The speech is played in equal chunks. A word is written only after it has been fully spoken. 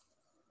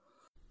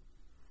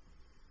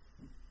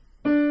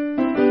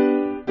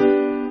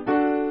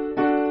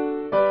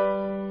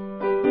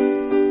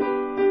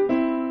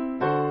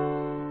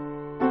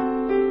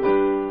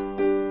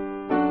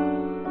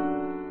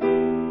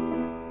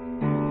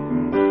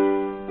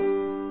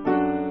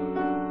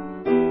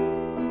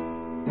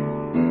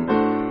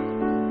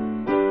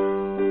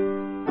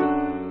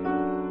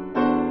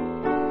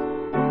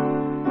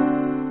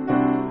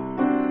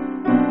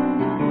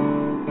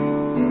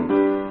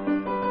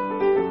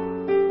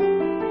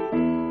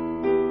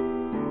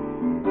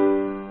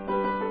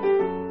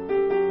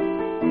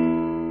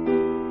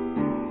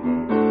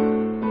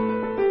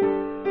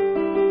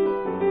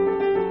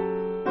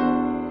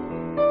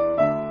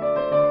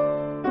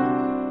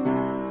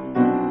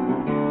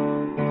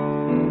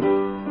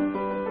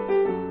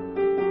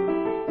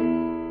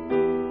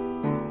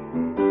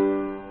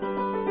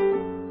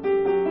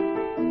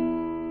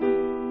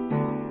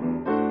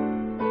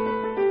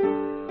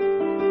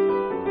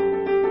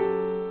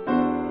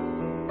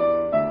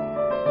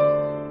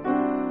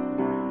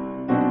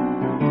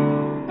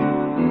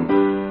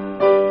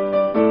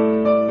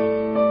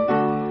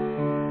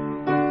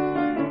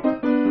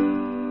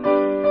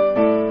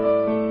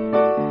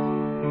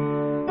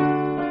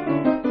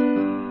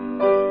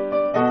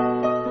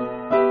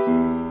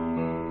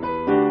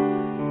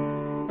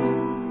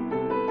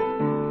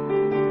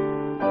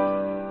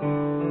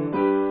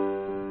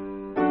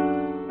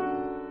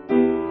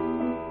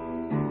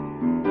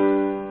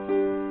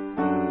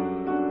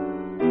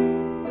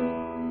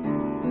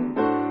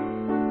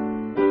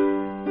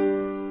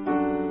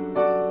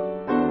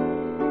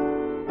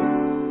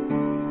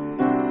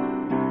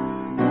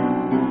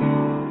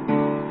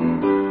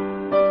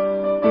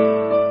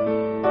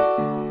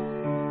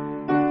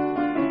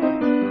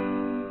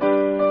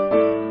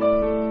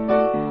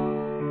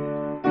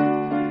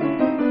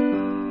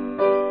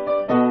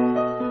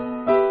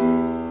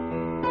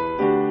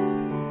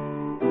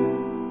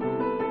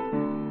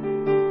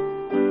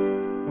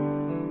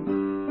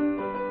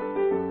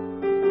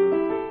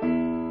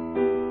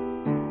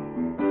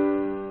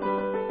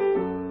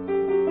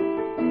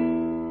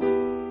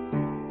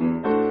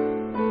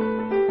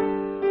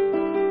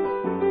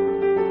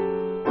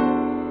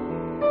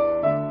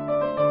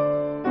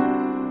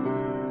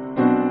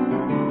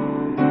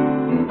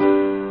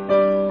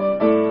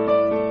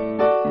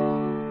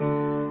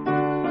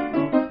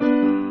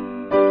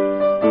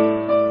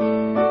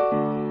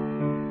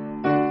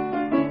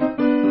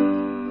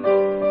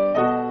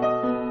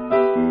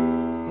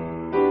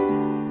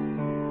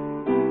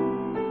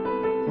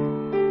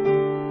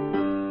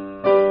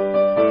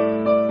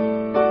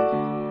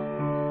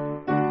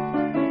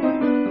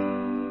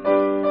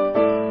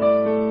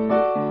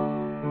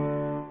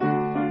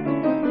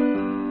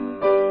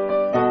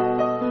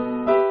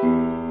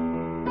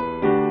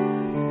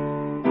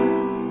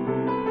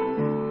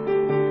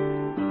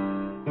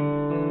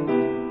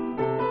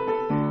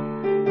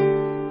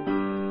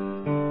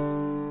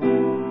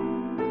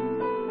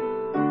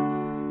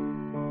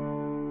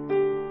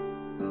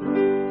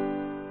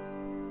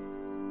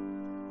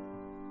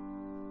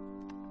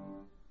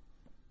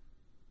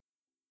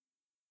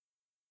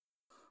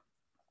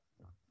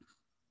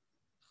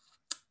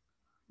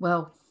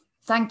Well,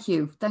 thank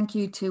you. Thank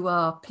you to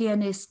our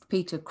pianist,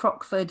 Peter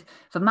Crockford,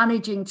 for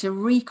managing to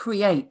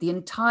recreate the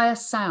entire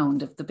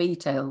sound of the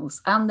Beatles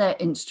and their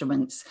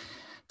instruments,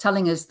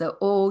 telling us that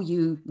all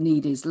you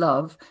need is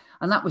love.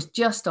 And that was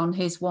just on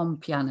his one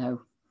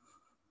piano.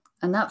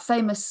 And that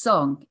famous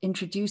song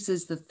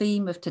introduces the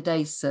theme of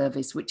today's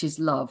service, which is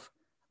love,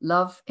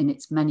 love in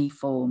its many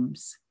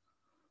forms.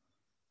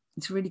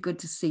 It's really good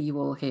to see you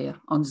all here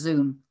on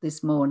Zoom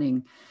this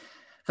morning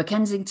for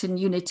Kensington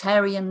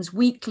Unitarians'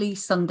 weekly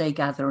Sunday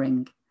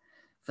gathering.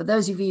 For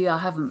those of you I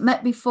haven't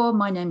met before,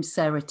 my name's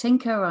Sarah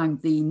Tinker. I'm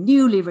the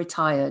newly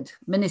retired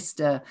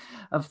minister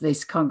of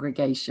this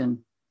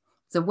congregation.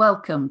 So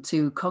welcome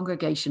to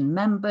congregation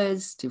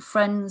members, to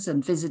friends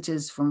and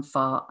visitors from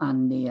far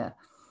and near.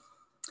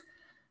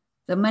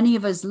 Though many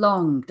of us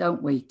long,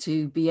 don't we,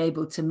 to be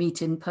able to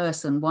meet in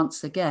person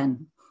once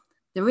again,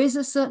 there is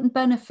a certain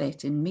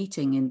benefit in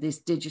meeting in this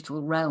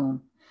digital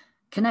realm,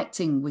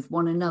 connecting with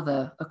one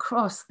another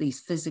across these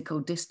physical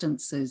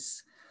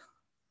distances.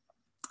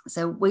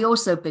 So we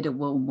also bid a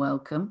warm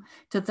welcome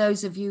to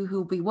those of you who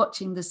will be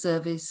watching the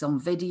service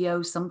on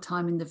video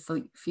sometime in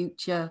the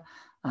future,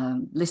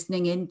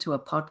 listening in to a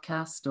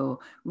podcast or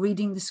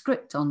reading the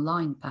script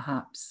online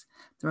perhaps.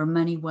 There are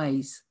many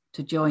ways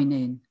to join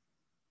in.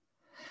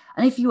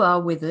 And if you are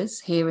with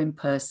us here in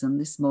person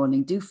this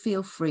morning, do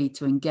feel free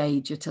to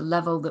engage at a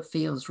level that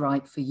feels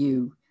right for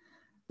you.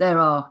 There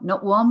are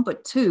not one,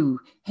 but two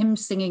hymn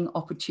singing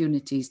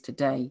opportunities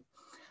today.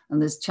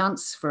 And there's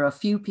chance for a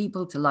few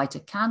people to light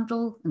a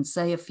candle and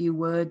say a few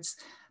words,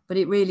 but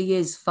it really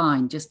is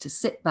fine just to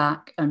sit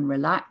back and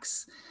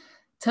relax.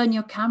 Turn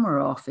your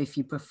camera off if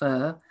you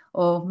prefer,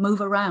 or move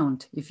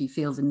around if you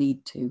feel the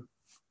need to.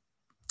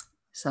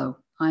 So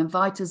I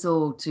invite us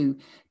all to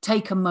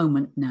take a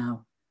moment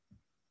now.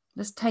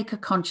 Let's take a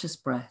conscious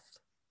breath.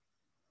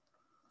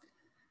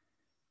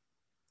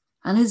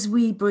 And as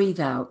we breathe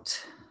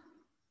out,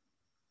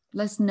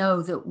 let's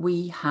know that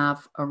we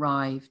have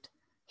arrived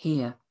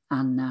here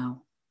and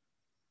now.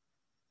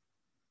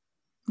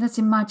 Let's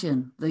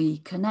imagine the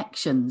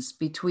connections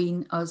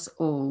between us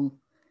all,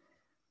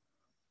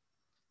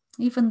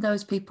 even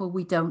those people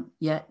we don't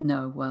yet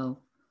know well.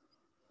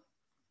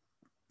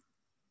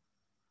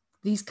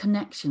 These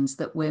connections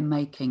that we're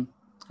making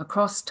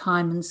across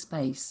time and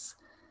space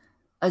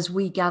as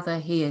we gather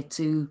here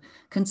to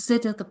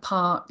consider the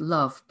part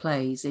love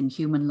plays in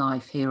human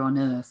life here on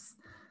earth.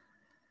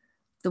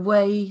 The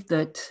way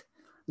that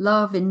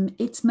love in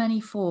its many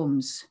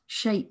forms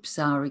shapes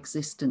our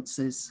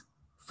existences,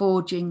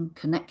 forging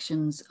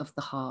connections of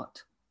the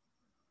heart.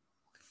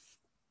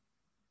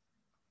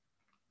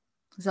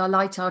 As I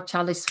light our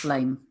chalice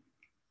flame,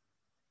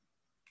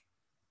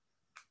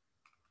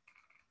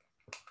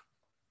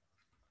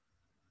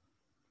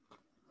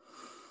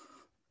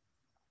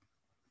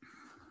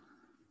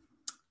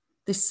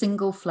 this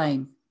single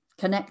flame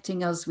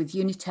connecting us with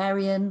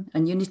Unitarian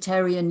and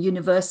Unitarian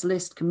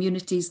Universalist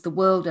communities the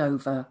world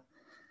over.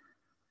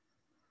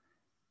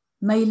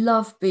 May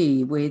love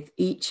be with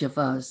each of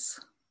us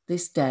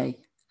this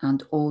day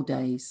and all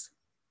days.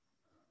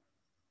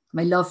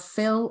 May love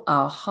fill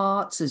our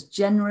hearts as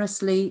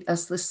generously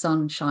as the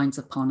sun shines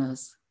upon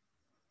us.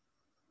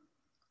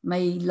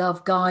 May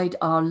love guide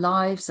our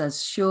lives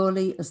as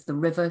surely as the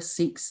river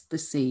seeks the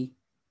sea.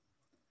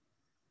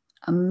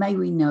 And may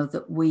we know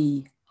that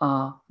we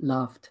are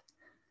loved,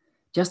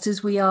 just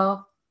as we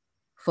are,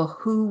 for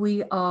who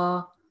we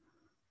are,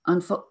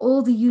 and for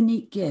all the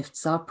unique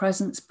gifts our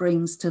presence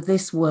brings to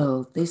this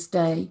world, this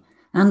day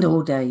and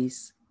all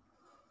days.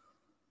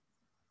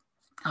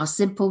 Our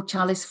simple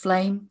chalice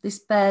flame, this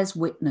bears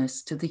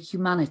witness to the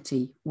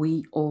humanity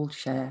we all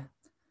share.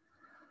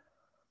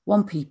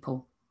 One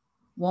people,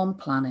 one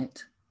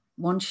planet,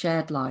 one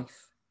shared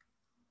life.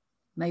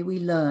 May we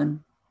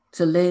learn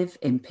to live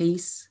in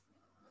peace.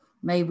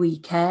 May we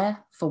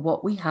care for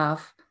what we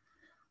have,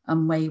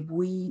 and may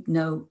we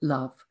know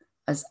love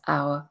as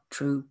our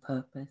true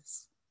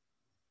purpose.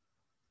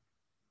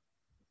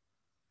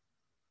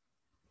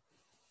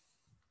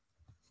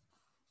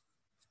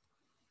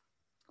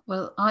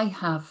 Well, I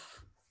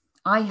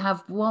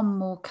have one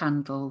more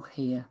candle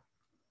here,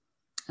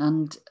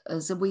 and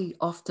as we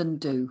often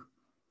do,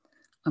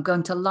 I'm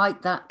going to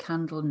light that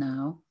candle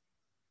now.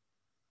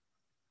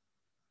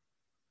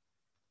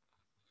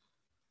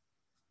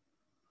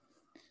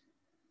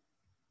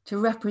 To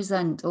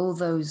represent all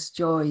those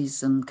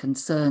joys and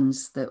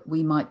concerns that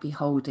we might be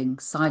holding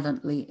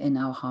silently in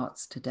our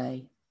hearts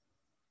today.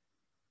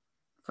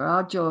 For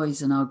our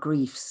joys and our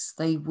griefs,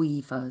 they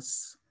weave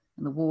us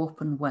in the warp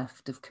and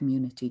weft of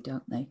community,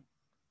 don't they?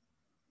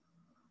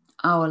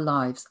 Our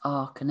lives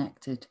are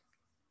connected.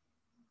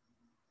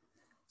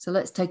 So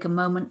let's take a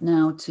moment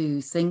now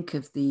to think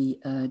of the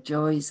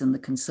joys and the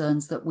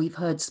concerns that we've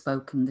heard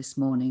spoken this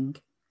morning.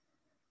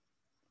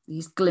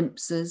 These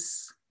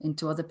glimpses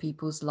into other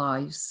people's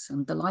lives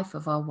and the life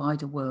of our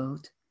wider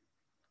world.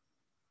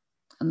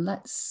 And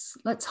let's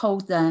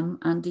hold them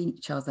and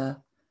each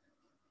other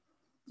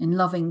in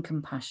loving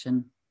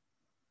compassion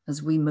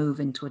as we move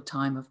into a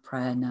time of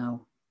prayer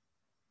now.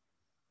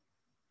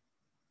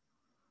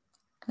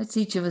 Let's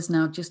each of us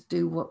now just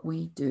do what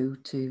we do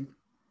to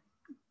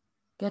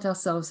get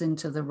ourselves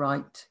into the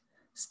right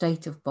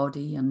state of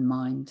body and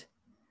mind.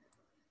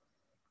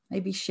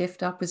 Maybe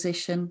shift our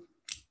position.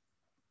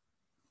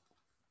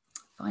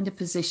 Find a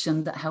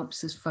position that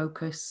helps us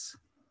focus.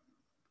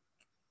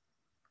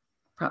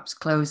 Perhaps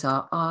close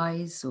our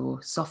eyes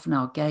or soften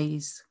our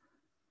gaze.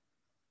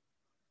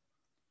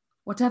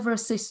 Whatever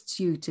assists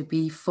you to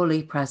be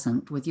fully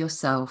present with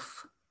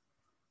yourself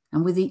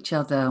and with each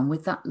other and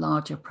with that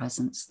larger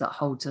presence that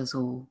holds us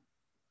all.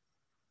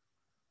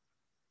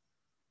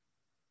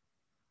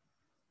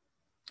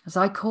 As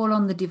I call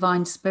on the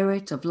divine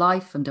spirit of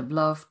life and of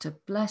love to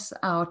bless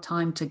our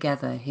time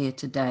together here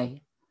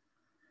today.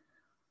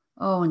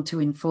 Oh, and to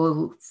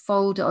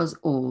enfold us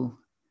all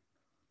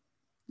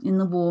in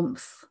the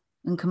warmth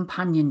and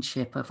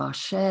companionship of our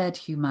shared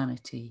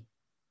humanity.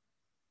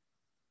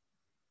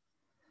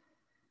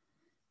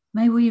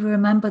 May we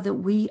remember that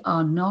we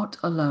are not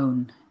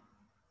alone.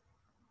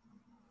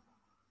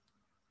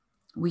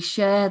 We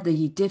share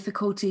the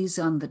difficulties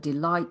and the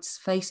delights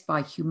faced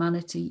by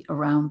humanity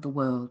around the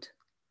world.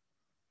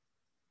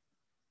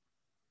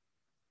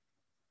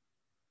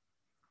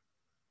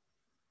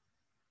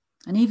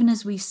 And even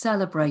as we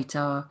celebrate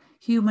our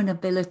human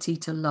ability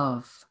to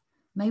love,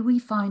 may we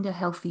find a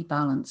healthy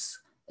balance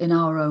in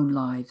our own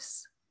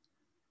lives.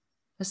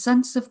 A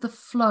sense of the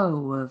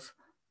flow of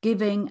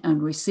giving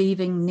and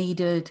receiving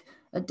needed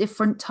at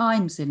different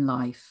times in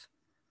life,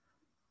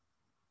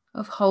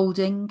 of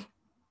holding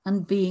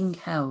and being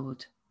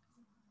held,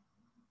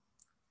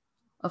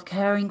 of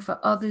caring for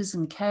others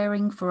and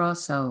caring for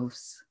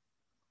ourselves.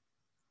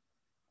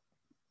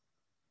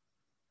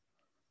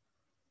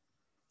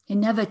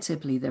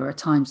 Inevitably, there are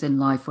times in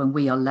life when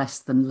we are less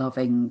than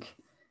loving.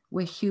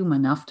 We're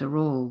human after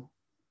all.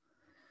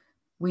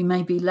 We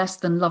may be less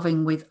than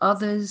loving with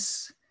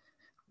others.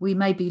 We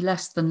may be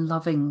less than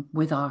loving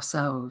with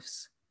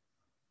ourselves.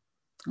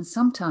 And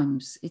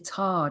sometimes it's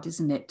hard,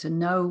 isn't it, to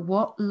know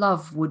what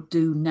love would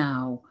do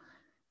now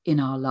in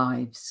our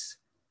lives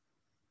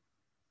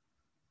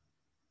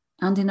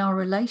and in our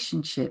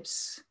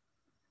relationships,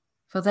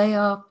 for they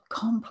are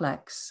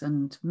complex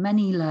and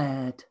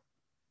many-layered.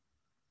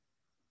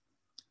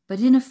 But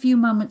in a few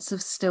moments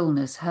of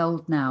stillness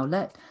held now,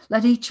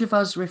 let each of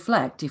us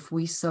reflect, if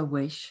we so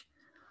wish,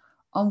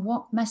 on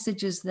what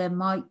messages there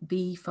might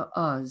be for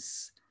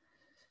us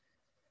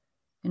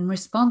in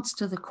response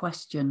to the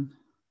question,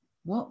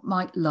 what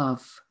might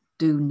love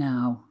do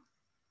now?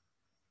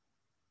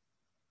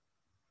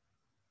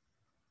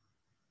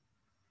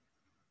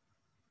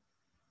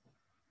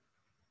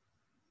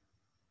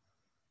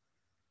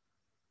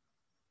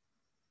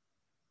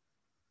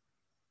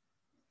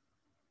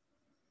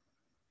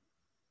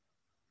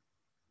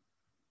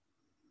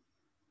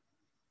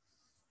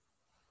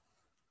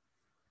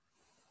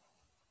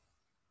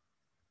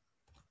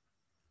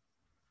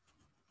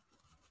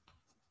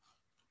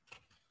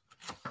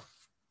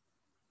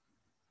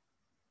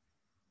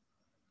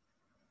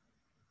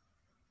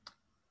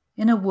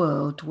 In a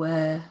world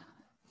where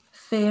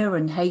fear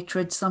and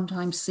hatred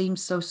sometimes seem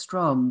so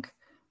strong,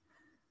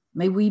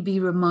 may we be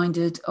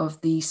reminded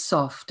of the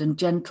soft and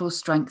gentle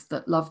strength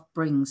that love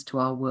brings to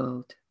our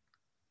world.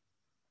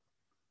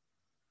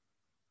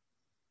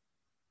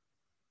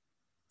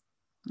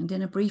 And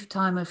in a brief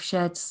time of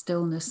shared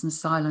stillness and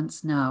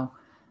silence now,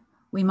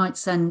 we might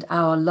send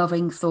our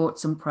loving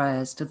thoughts and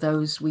prayers to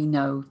those we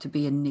know to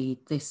be in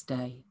need this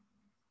day.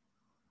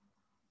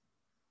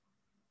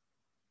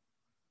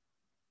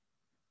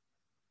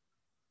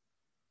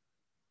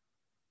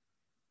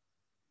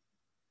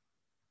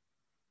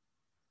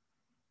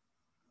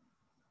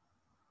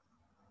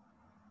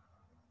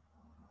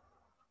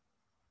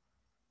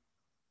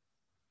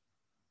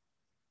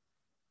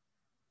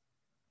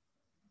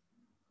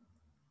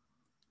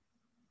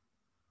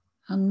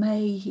 And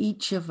may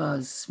each of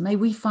us, may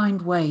we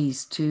find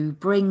ways to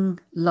bring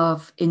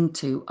love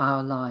into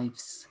our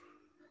lives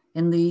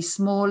in the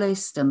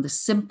smallest and the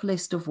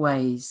simplest of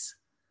ways,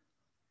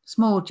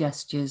 small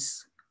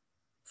gestures,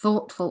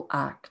 thoughtful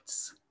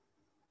acts,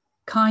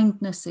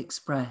 kindness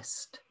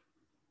expressed,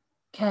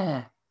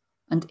 care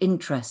and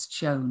interest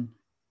shown.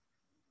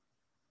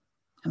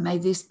 And may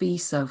this be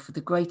so for the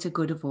greater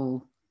good of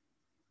all,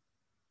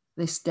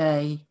 this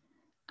day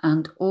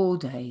and all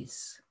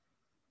days.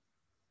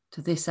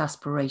 To this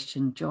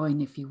aspiration,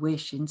 join, if you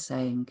wish, in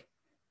saying,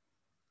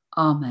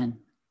 Amen.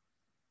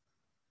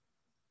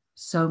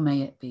 So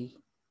may it be.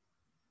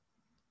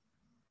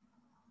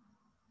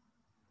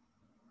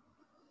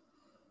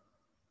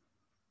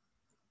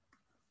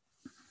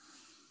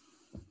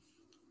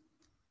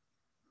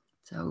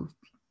 So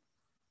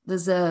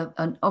there's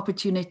an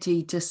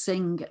opportunity to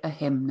sing a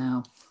hymn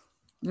now.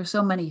 There are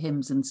so many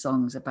hymns and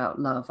songs about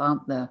love,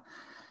 aren't there?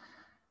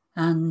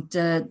 And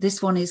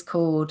this one is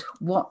called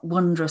What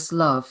Wondrous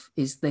Love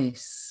Is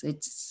This?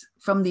 It's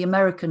from the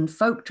American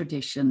folk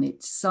tradition.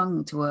 It's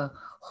sung to a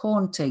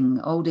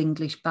haunting Old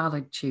English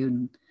ballad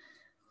tune.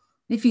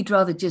 If you'd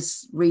rather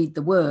just read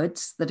the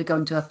words that are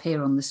going to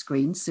appear on the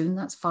screen soon,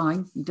 that's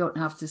fine. You don't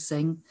have to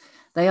sing.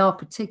 They are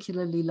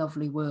particularly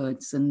lovely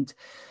words, and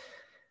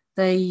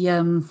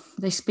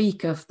they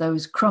speak of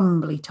those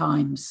crumbly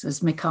times,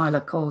 as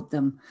Michaela called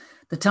them,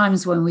 the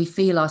times when we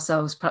feel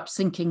ourselves perhaps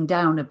sinking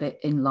down a bit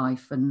in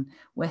life, and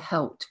we're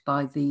helped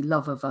by the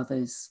love of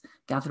others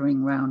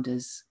gathering round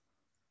us.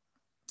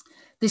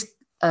 This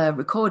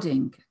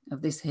recording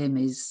of this hymn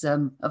is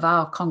of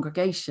our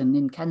congregation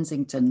in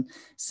Kensington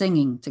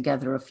singing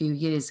together a few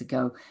years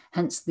ago,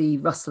 hence the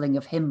rustling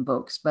of hymn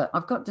books. But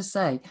I've got to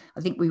say,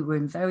 I think we were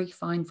in very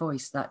fine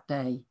voice that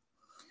day.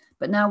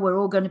 But now we're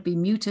all going to be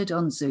muted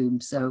on Zoom,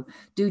 so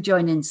do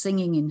join in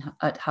singing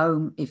at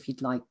home if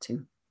you'd like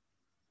to.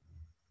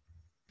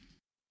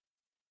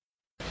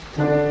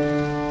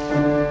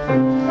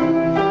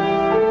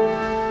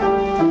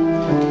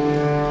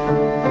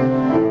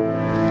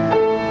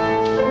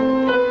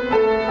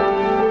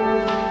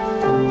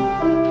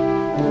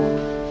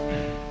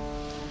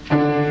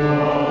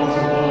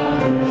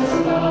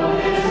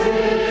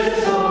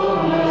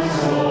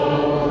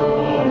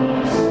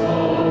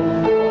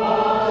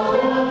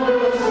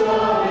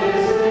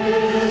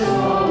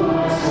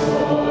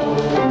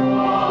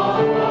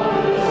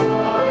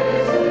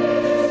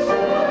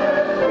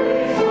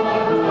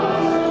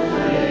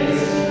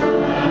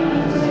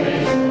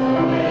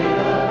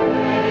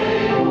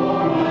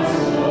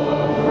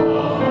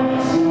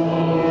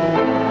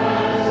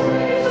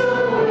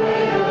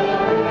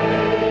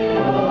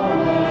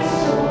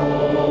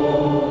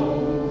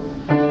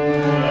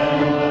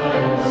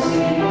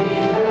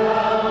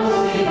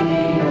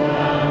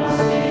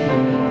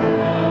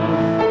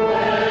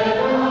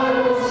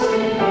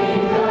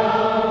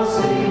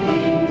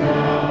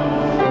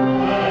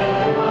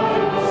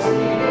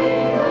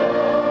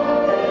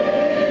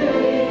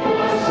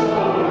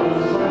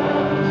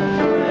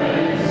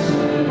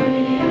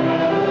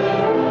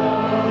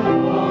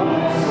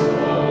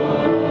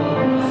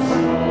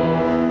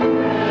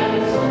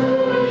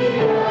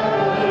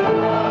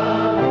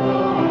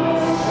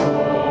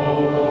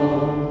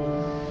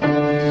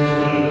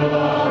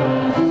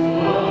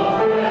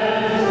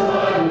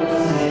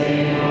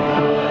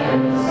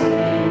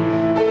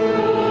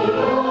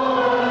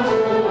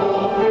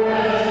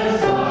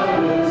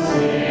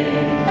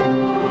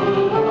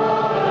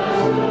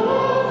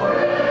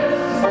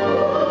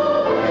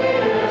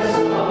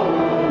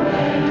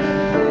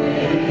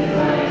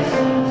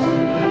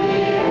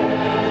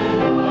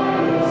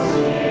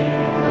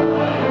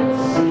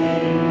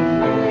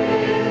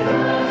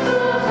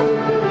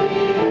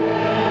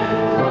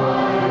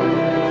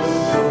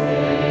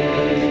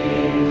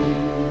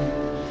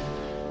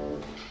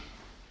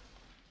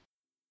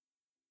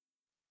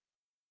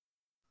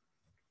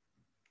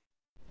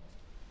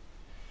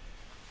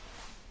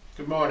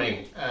 Good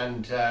morning,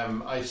 and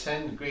I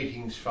send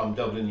greetings from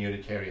Dublin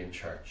Unitarian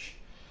Church.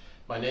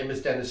 My name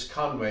is Dennis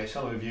Conway.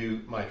 Some of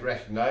you might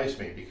recognise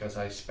me because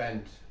I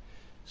spent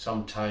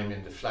some time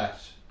in the flat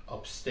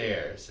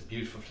upstairs, the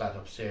beautiful flat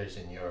upstairs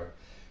in your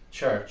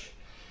church.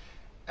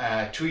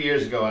 2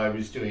 years ago I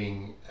was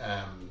doing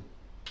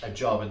a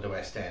job in the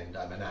West End.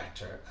 I'm an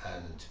actor,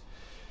 and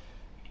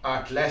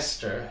Art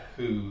Lester,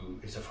 who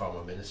is a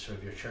former minister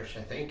of your church,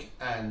 I think,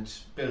 and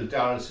Bill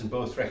Donaldson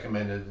both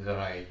recommended that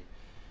I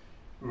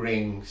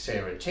ring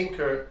Sarah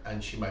Tinker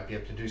and she might be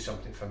able to do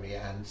something for me,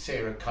 and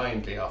Sarah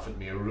kindly offered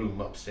me a room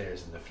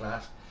upstairs in the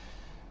flat,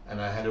 and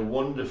I had a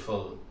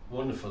wonderful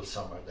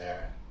summer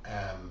there.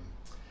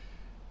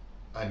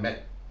 I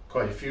met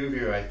quite a few of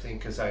you, I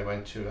think, as I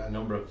went to a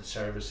number of the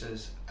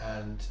services,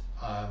 and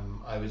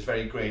I was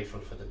very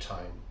grateful for the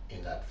time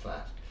in that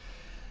flat.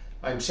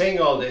 I'm saying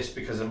all this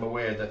because I'm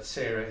aware that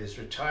Sarah is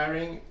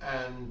retiring,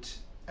 and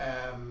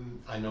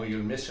I know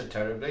you'll miss her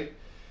terribly,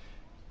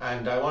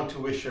 and I want to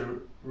wish her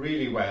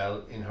really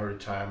well in her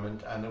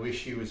retirement, and I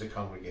wish you as a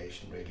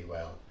congregation really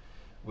well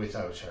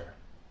without her.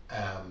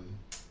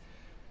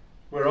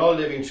 We're all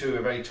living through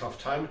a very tough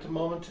time at the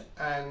moment,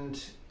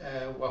 and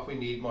what we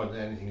need more than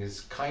anything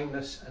is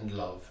kindness and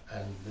love,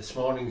 and this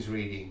morning's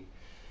reading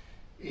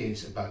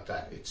is about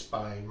that. It's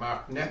by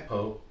Mark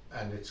Nepo,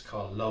 and it's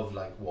called Love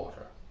Like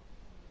Water.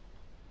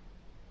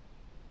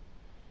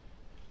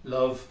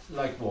 Love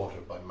Like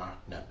Water by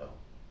Mark Nepo.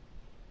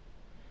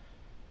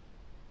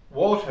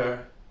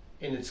 Water,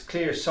 in its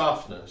clear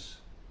softness,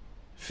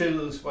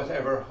 fills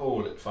whatever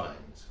hole it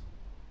finds.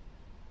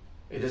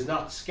 It is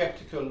not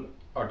skeptical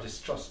or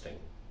distrusting.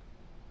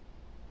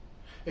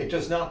 It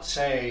does not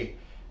say,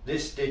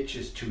 this ditch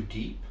is too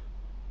deep,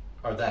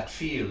 or that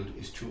field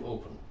is too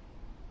open.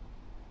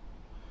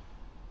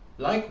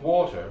 Like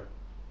water,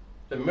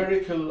 the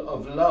miracle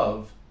of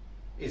love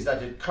is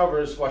that it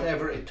covers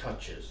whatever it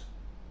touches,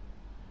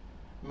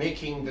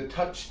 making the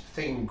touched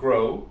thing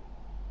grow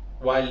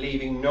while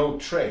leaving no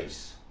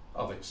trace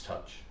of its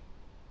touch.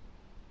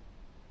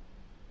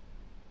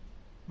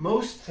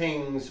 Most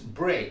things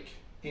break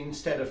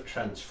instead of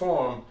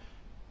transform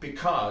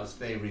because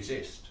they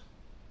resist.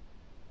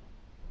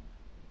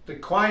 The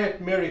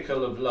quiet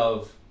miracle of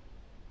love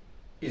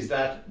is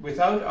that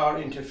without our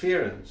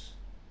interference,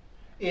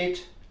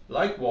 it,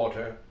 like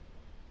water,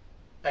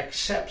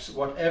 accepts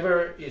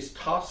whatever is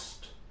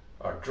tossed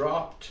or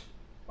dropped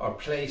or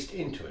placed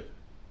into it,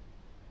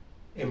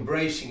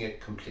 embracing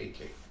it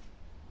completely.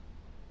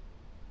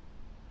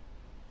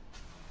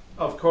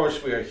 Of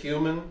course, we are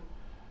human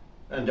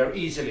and are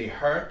easily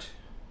hurt,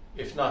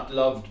 if not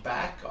loved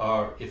back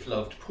or if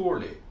loved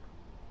poorly.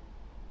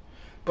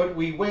 But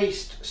we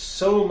waste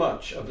so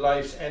much of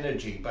life's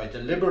energy by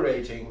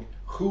deliberating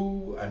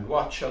who and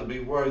what shall be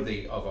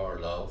worthy of our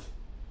love,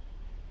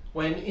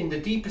 when in the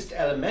deepest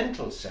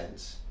elemental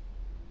sense,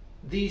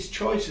 these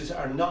choices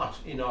are not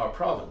in our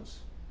province,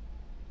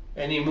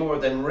 any more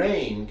than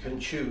rain can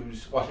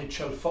choose what it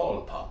shall fall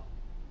upon.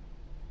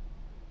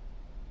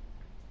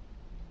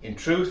 In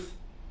truth,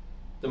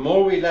 the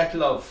more we let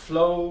love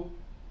flow,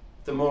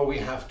 the more we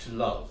have to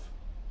love.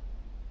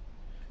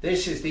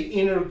 This is the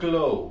inner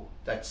glow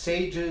that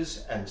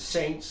sages and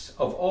saints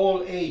of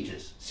all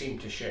ages seem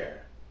to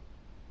share.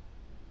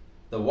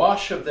 The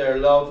wash of their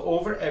love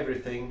over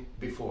everything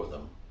before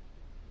them.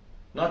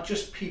 Not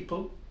just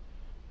people,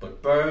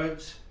 but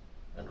birds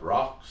and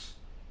rocks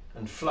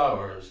and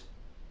flowers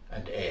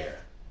and air.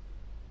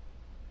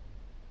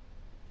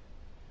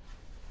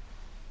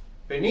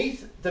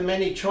 Beneath the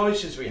many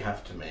choices we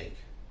have to make,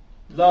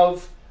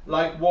 love,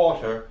 like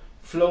water,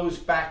 flows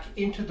back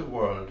into the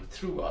world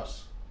through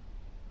us.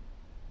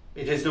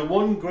 It is the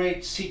one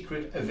great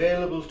secret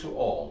available to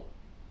all.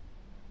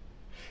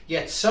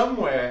 Yet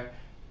somewhere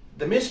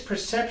the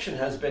misperception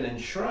has been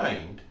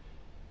enshrined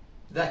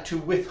that to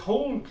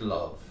withhold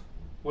love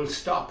will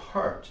stop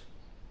hurt.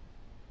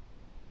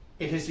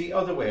 It is the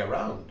other way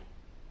around.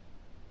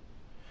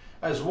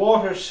 As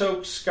water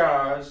soaks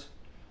scars,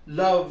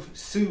 love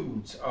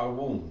soothes our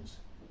wounds.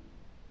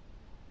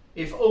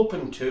 If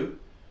open to,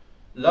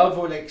 love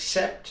will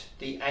accept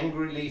the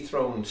angrily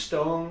thrown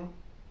stone,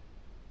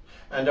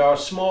 and our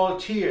small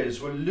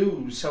tears will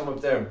lose some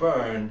of their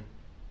burn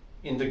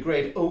in the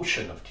great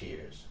ocean of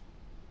tears.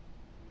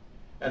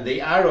 And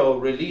the arrow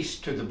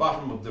released to the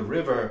bottom of the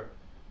river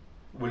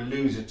will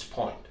lose its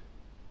point.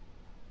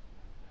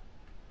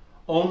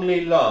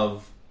 Only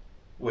love,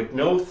 with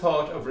no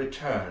thought of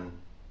return,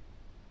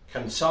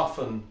 can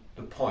soften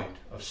the point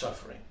of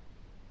suffering.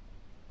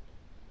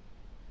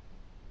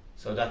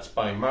 So that's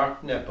by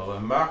Mark Nepo.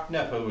 And Mark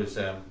Nepo is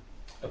a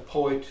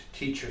poet,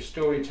 teacher,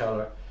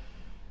 storyteller,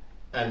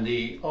 and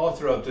the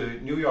author of the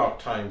New York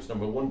Times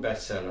 #1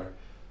 bestseller,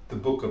 The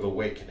Book of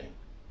Awakening.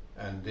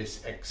 And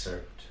this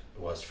excerpt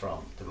was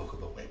from The Book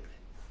of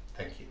Awakening.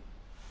 Thank you.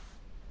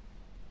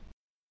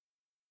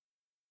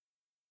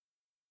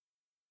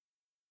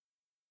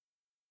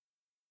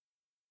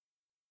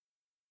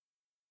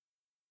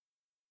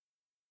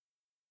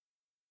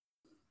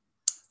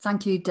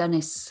 Thank you,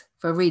 Dennis,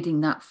 for reading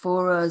that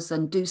for us,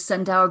 and do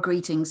send our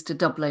greetings to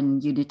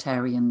Dublin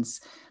Unitarians.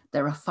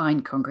 They're a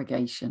fine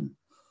congregation.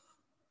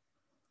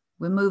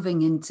 We're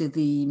moving into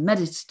the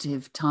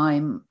meditative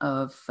time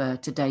of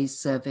today's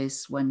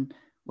service, when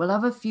we'll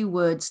have a few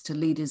words to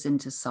lead us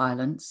into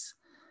silence.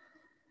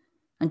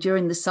 And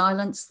during the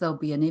silence, there'll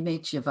be an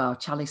image of our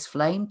chalice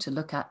flame to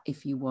look at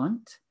if you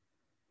want.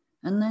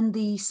 And then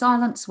the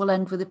silence will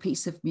end with a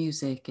piece of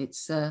music.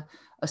 It's a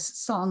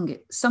song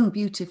sung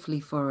beautifully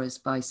for us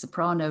by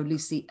soprano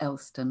Lucy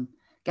Elston,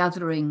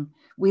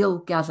 We'll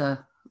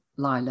Gather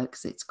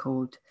Lilacs, it's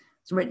called.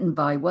 It's written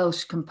by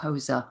Welsh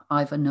composer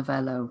Ivor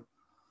Novello.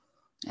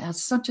 It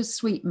has such a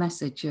sweet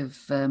message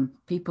of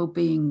people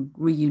being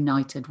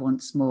reunited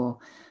once more.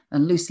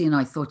 And Lucy and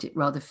I thought it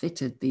rather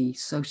fitted the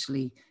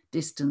socially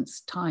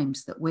distanced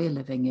times that we're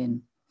living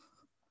in.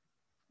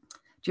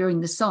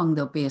 During the song,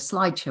 there'll be a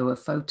slideshow of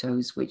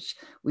photos which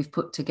we've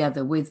put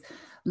together with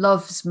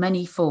love's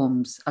many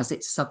forms as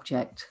its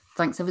subject.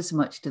 Thanks ever so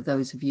much to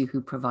those of you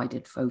who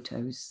provided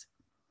photos.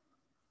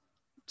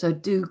 So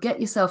do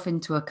get yourself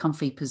into a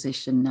comfy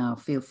position now.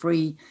 Feel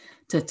free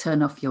to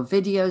turn off your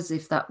videos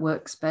if that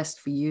works best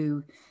for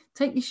you.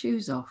 Take your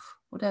shoes off,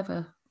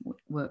 whatever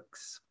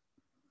works.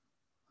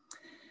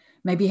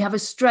 Maybe have a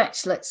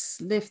stretch.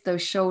 Let's lift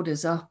those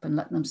shoulders up and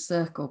let them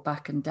circle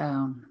back and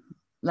down,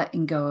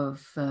 letting go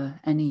of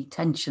any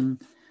tension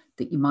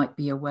that you might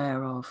be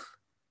aware of.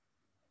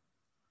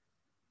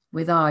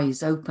 With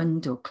eyes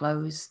opened or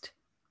closed,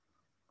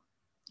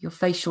 your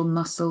facial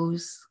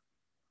muscles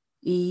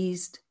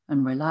eased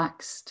and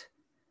relaxed,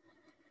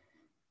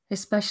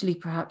 especially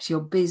perhaps your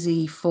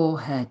busy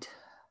forehead.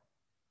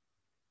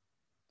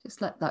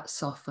 Just let that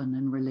soften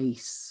and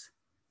release.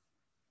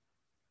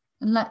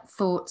 And let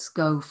thoughts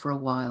go for a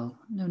while.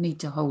 No need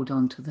to hold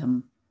on to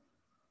them.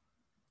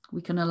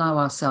 We can allow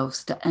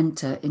ourselves to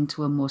enter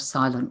into a more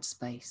silent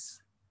space.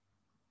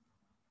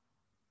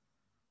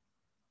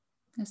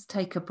 Let's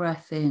take a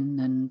breath in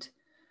and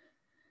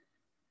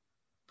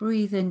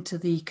breathe into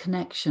the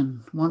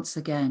connection once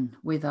again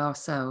with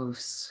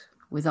ourselves,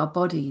 with our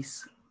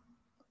bodies,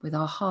 with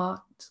our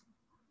heart,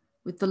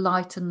 with the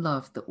light and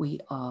love that we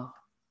are.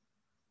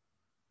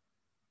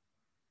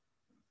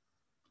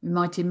 We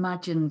might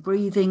imagine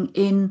breathing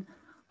in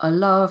a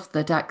love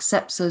that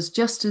accepts us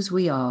just as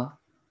we are,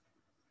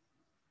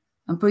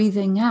 and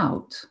breathing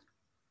out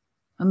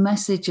a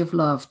message of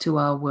love to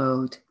our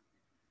world,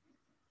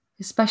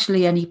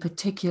 especially any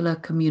particular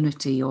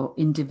community or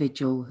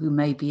individual who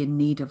may be in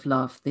need of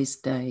love this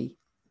day.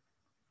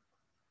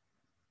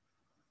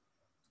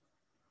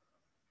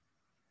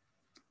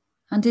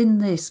 And in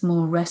this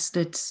more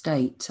rested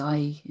state,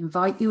 I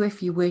invite you,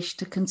 if you wish,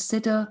 to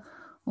consider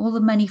all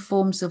the many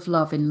forms of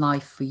love in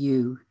life for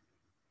you,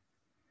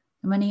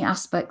 the many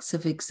aspects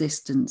of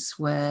existence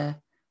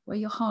where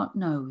your heart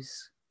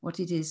knows what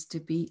it is to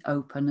be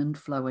open and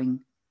flowing,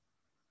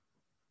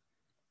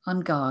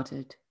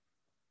 unguarded,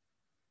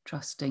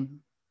 trusting.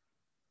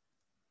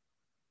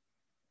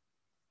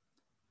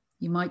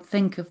 You might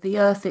think of the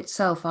earth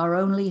itself, our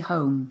only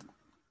home,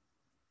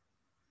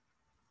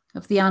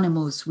 of the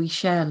animals we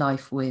share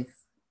life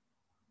with,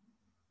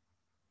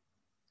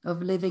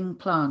 of living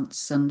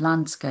plants and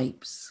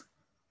landscapes,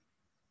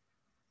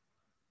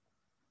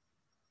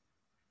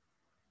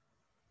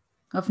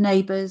 of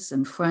neighbours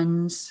and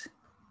friends,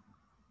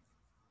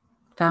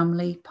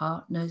 family,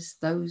 partners,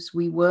 those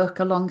we work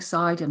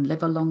alongside and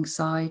live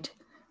alongside,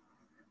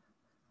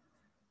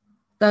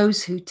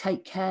 those who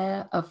take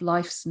care of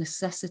life's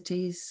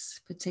necessities.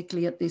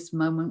 Particularly at this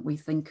moment, we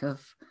think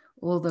of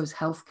all those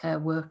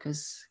healthcare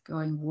workers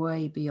going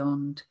way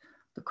beyond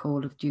the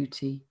call of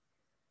duty.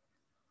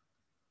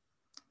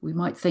 We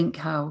might think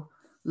how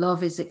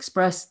love is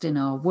expressed in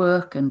our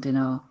work and in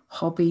our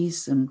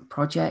hobbies and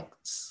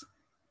projects,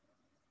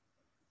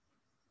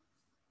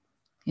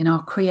 in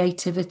our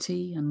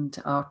creativity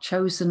and our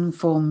chosen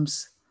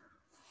forms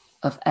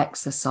of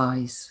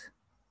exercise.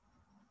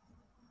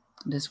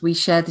 And as we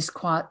share this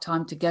quiet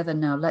time together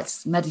now,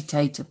 let's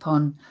meditate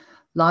upon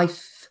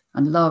life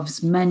and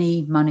love's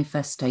many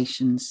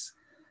manifestations,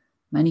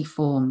 many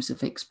forms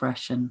of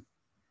expression.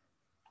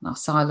 Our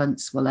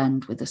silence will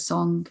end with a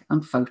song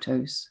and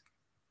photos.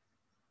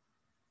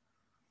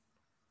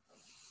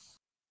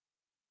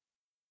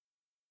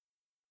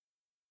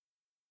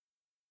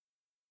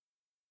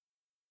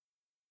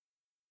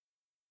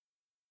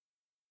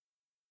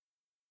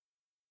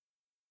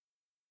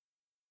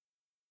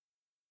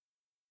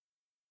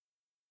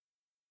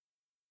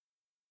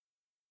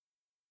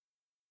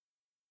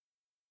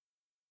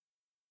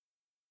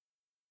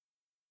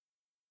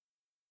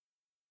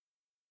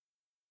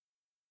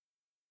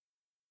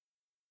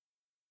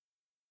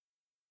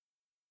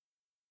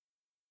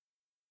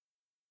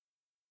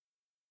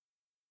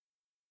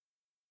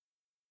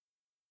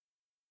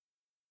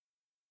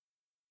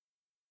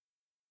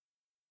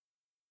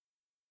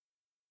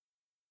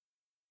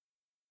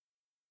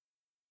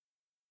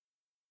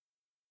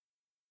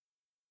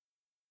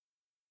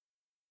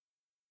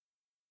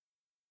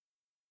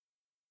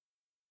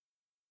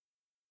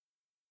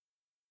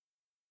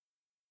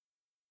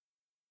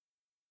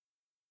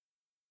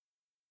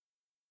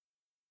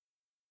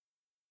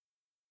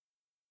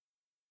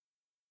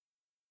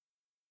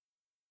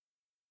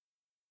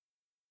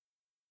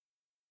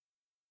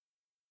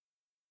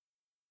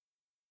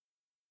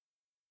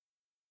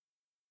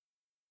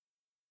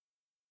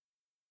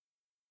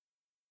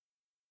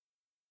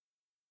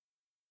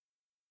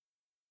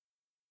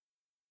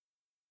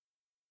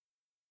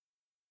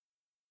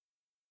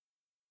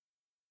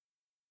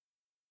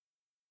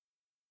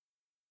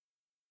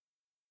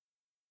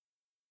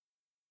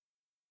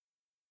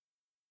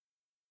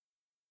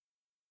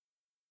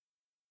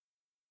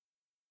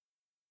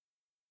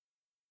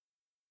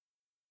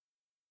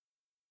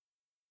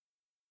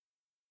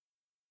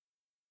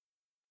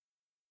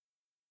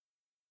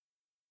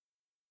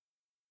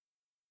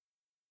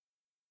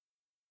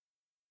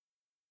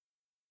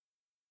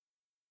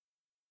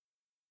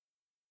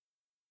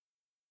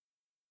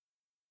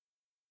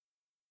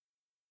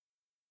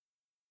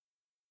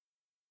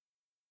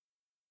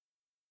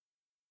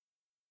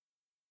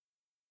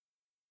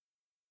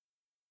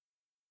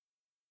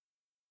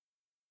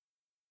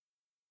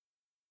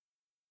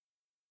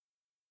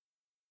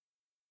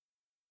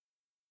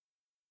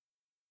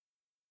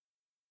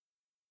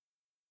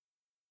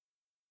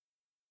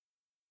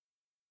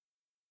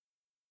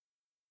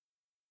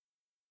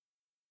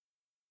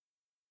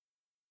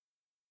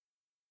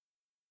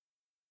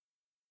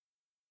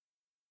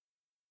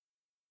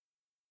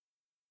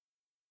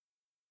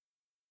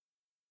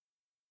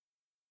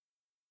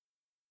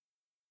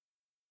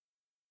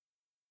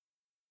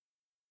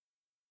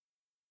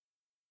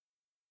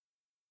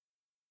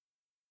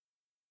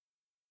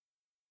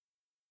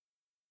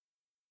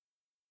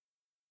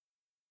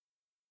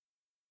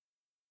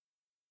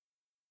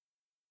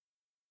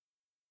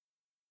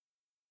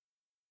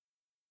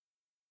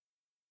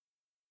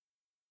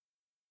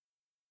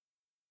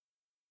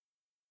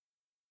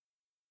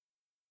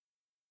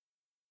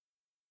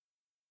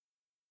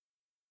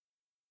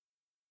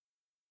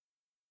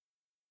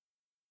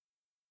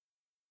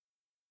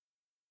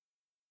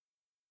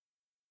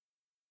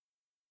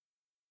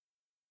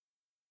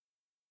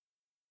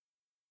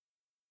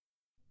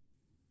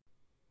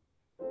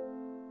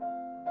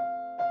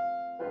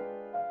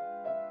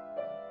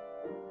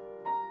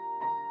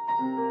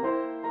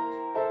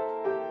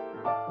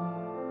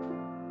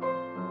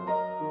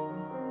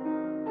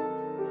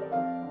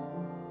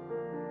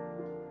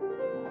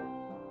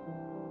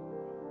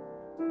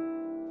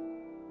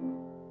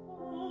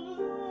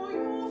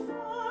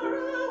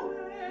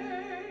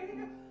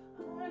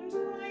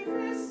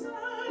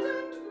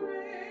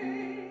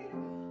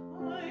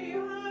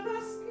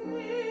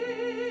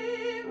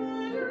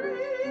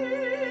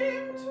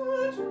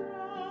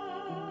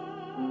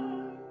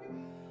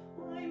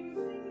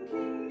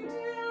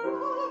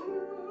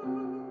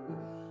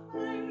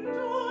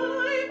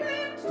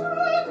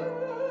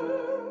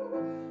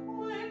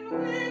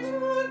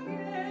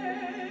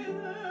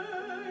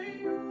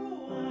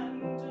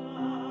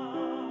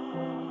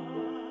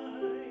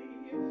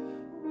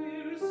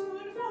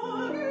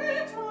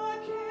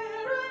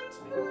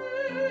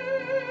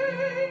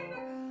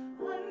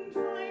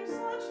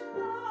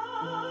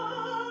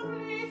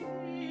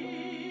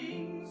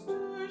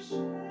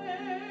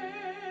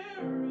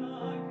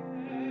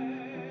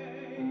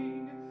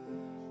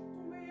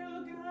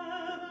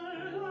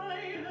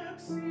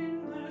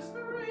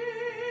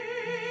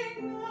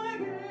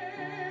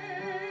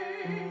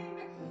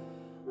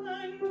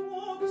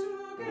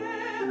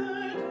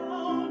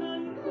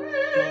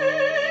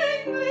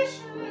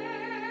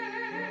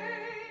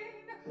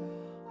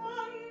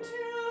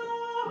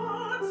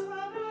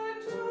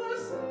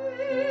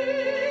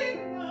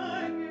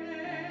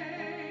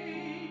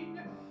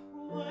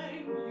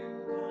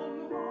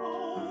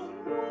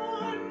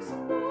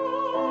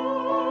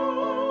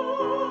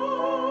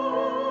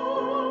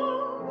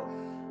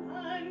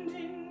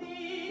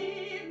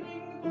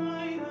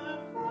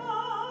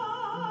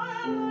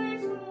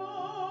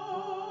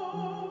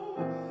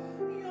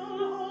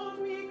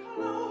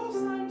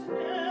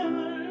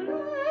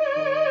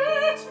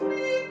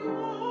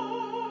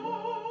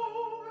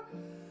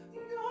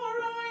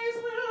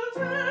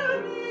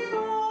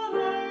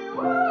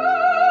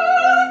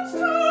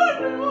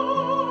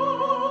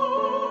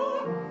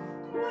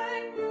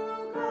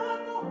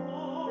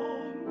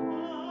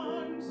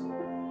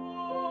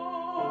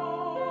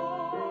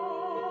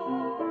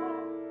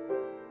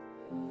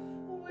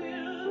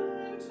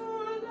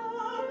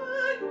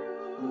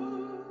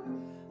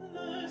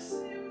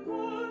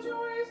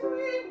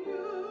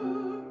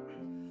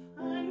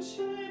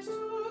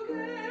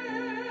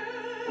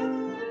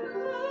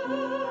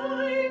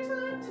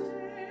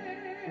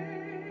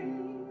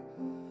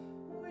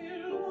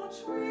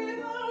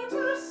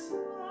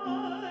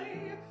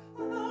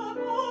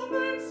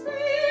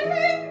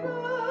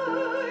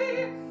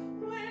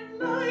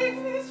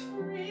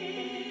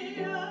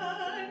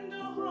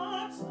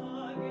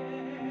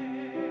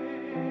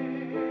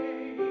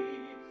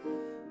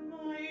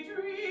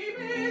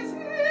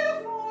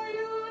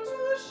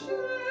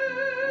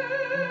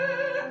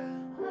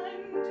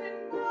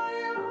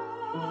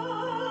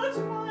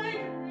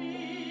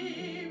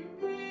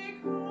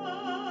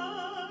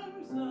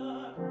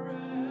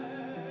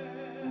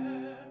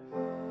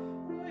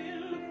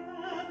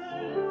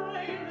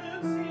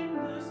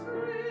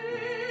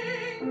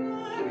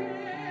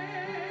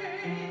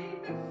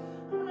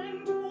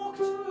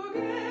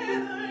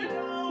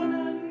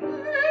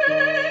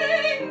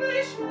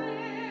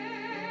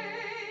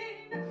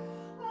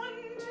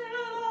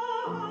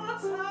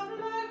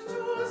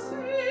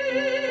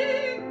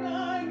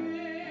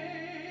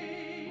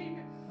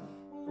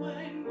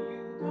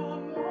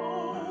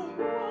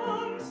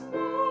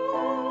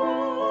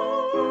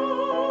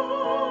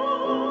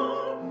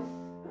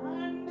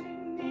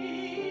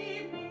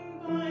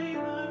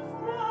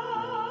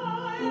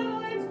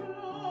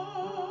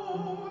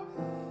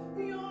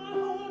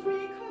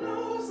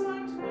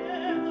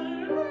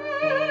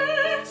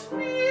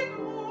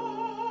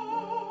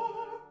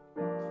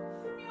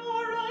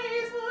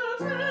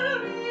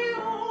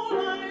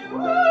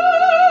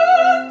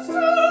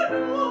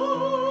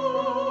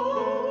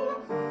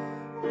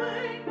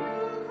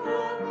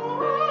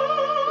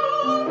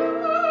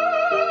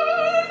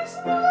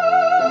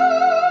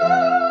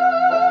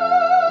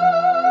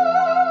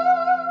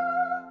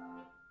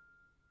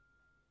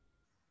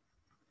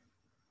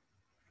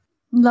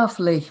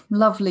 Lovely,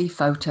 lovely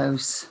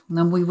photos.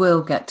 And we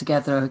will get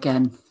together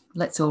again.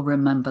 Let's all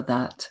remember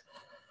that.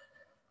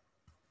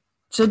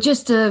 So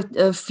just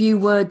a few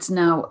words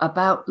now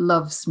about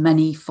love's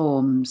many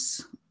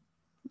forms.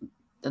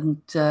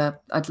 And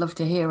I'd love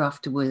to hear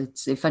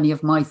afterwards if any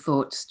of my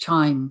thoughts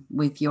chime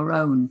with your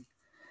own.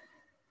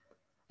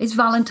 It's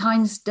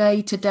Valentine's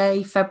Day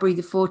today, February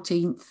the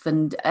 14th,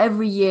 and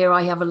every year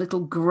I have a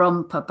little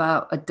grump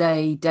about a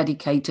day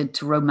dedicated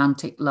to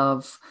romantic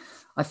love.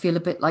 I feel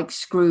a bit like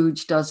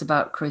Scrooge does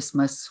about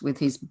Christmas with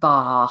his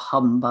bah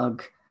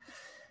humbug.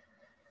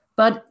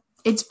 But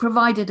it's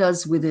provided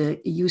us with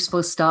a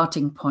useful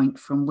starting point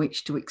from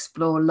which to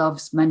explore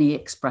love's many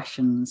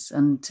expressions.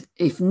 And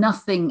if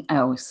nothing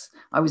else,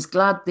 I was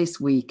glad this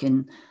week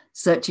in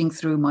searching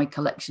through my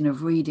collection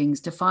of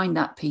readings to find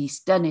that piece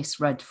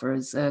Dennis read for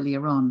us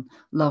earlier on,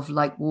 Love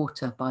Like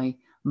Water by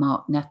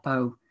Mark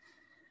Nepo.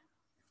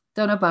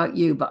 Don't know about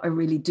you, but I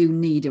really do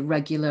need a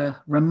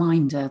regular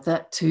reminder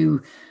that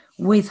to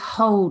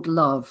withhold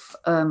love,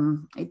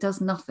 it does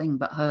nothing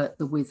but hurt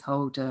the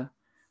withholder.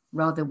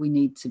 Rather, we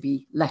need to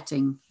be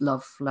letting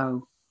love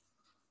flow.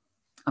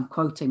 I'm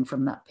quoting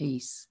from that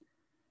piece.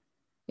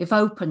 If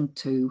opened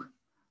to,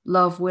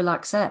 love will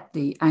accept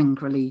the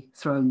angrily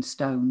thrown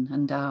stone,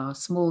 and our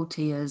small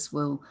tears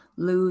will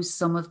lose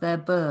some of their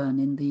burn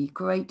in the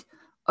great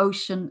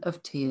ocean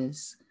of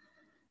tears.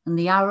 And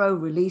the arrow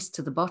released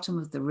to the bottom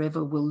of the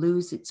river will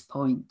lose its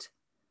point.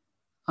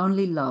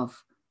 Only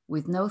love,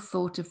 with no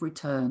thought of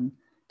return,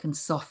 can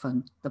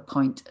soften the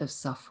point of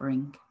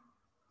suffering.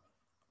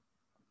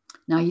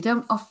 Now, you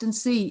don't often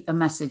see a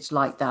message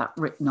like that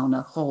written on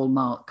a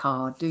Hallmark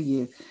card, do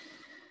you?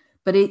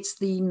 But it's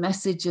the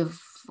message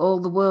of all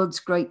the world's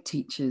great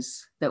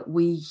teachers that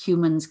we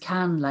humans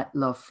can let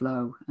love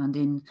flow, and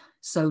in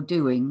so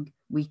doing,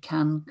 we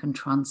can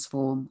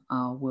transform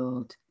our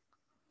world.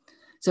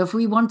 So if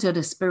we wanted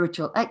a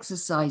spiritual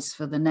exercise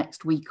for the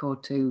next week or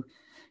two,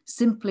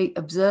 simply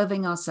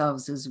observing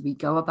ourselves as we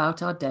go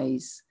about our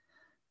days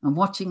and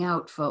watching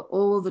out for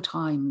all the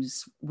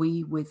times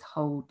we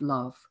withhold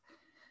love,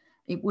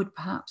 it would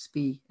perhaps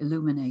be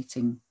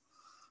illuminating.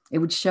 It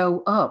would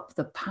show up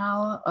the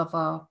power of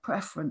our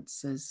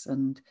preferences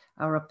and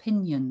our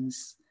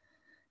opinions.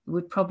 It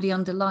would probably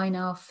underline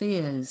our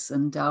fears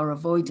and our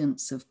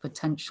avoidance of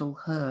potential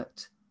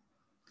hurt.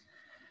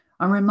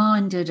 I'm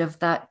reminded of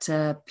that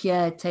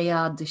Pierre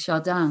Teilhard de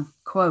Chardin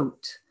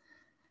quote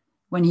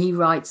when he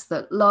writes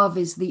that love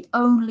is the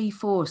only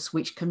force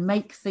which can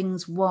make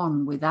things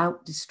one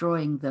without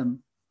destroying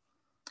them.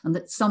 And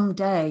that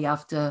someday,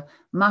 after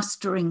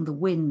mastering the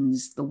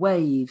winds, the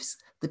waves,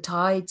 the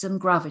tides and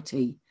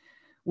gravity,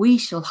 we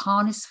shall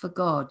harness for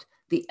God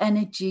the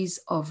energies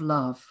of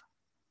love.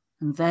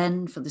 And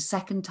then, for the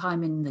second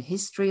time in the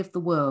history of the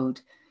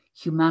world,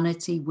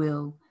 humanity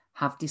will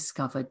have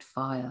discovered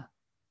fire.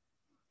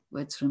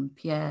 Words from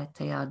Pierre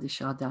Teilhard de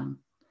Chardin.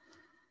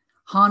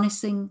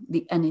 Harnessing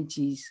the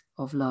energies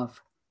of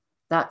love.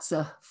 That's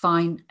a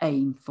fine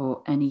aim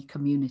for any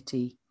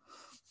community.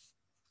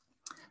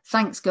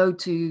 Thanks go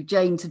to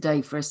Jane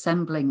today for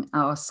assembling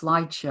our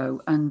slideshow,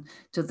 and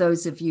to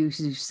those of you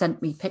who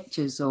sent me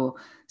pictures or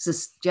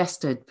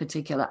suggested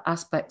particular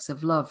aspects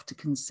of love to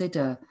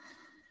consider.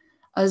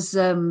 As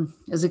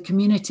a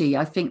community,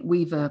 I think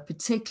we've a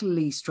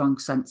particularly strong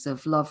sense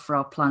of love for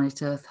our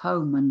planet Earth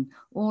home and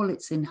all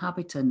its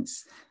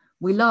inhabitants.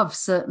 We love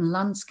certain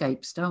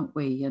landscapes, don't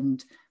we?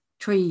 And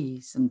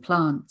trees and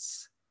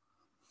plants.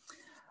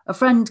 A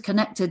friend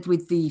connected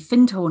with the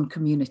Findhorn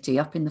community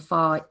up in the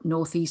far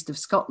northeast of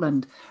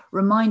Scotland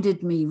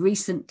reminded me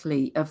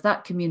recently of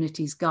that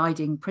community's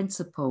guiding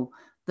principle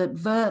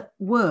that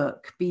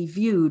work be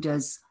viewed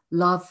as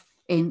love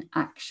in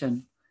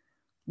action.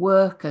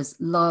 Work as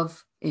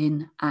love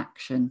in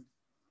action.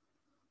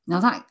 Now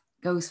that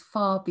goes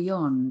far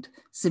beyond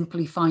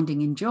simply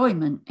finding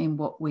enjoyment in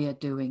what we are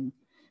doing.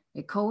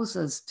 It calls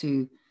us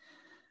to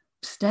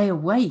stay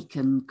awake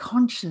and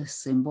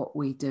conscious in what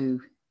we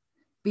do,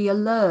 be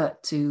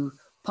alert to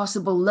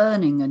possible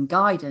learning and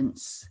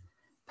guidance,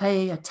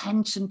 pay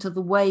attention to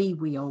the way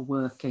we are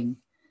working,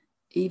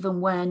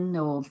 even when,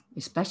 or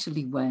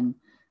especially when,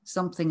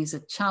 something is a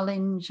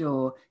challenge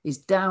or is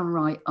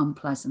downright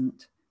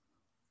unpleasant.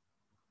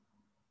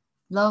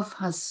 Love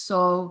has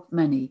so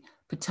many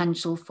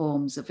potential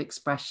forms of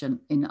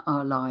expression in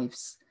our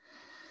lives.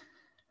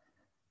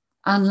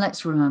 And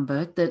let's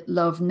remember that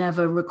love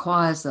never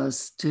requires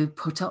us to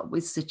put up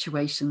with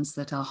situations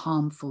that are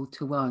harmful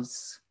to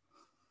us.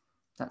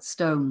 That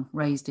stone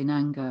raised in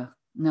anger.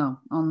 No,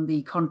 on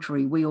the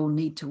contrary, we all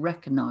need to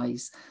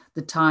recognize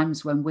the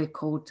times when we're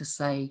called to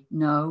say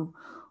no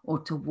or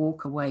to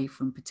walk away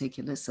from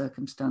particular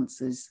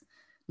circumstances.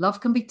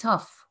 Love can be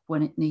tough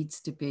when it needs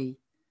to be.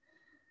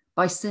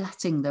 By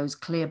setting those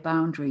clear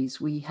boundaries,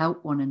 we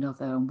help one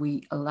another and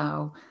we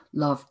allow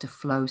love to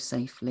flow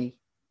safely.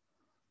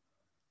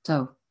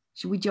 So,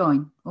 should we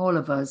join all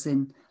of us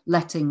in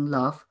letting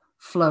love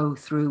flow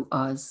through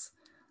us,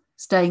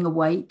 staying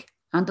awake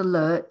and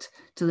alert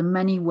to the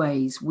many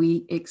ways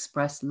we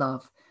express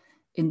love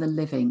in the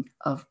living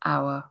of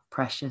our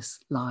precious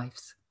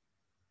lives?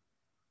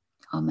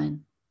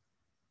 Amen.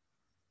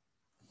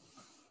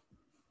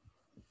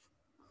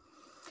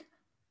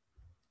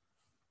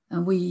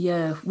 And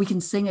we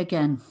can sing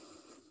again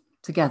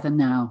together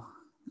now,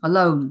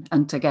 alone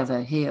and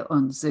together here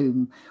on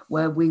Zoom,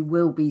 where we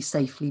will be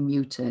safely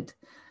muted.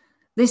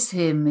 This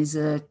hymn is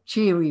a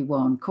cheery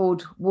one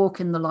called Walk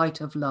in the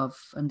Light of Love,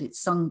 and it's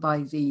sung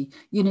by the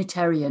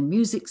Unitarian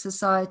Music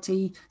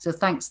Society. So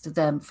thanks to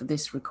them for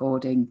this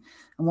recording.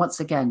 And once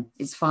again,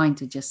 it's fine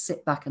to just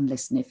sit back and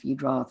listen if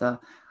you'd rather,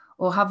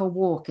 or have a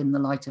walk in the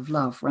light of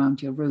love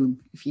around your room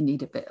if you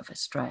need a bit of a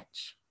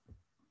stretch.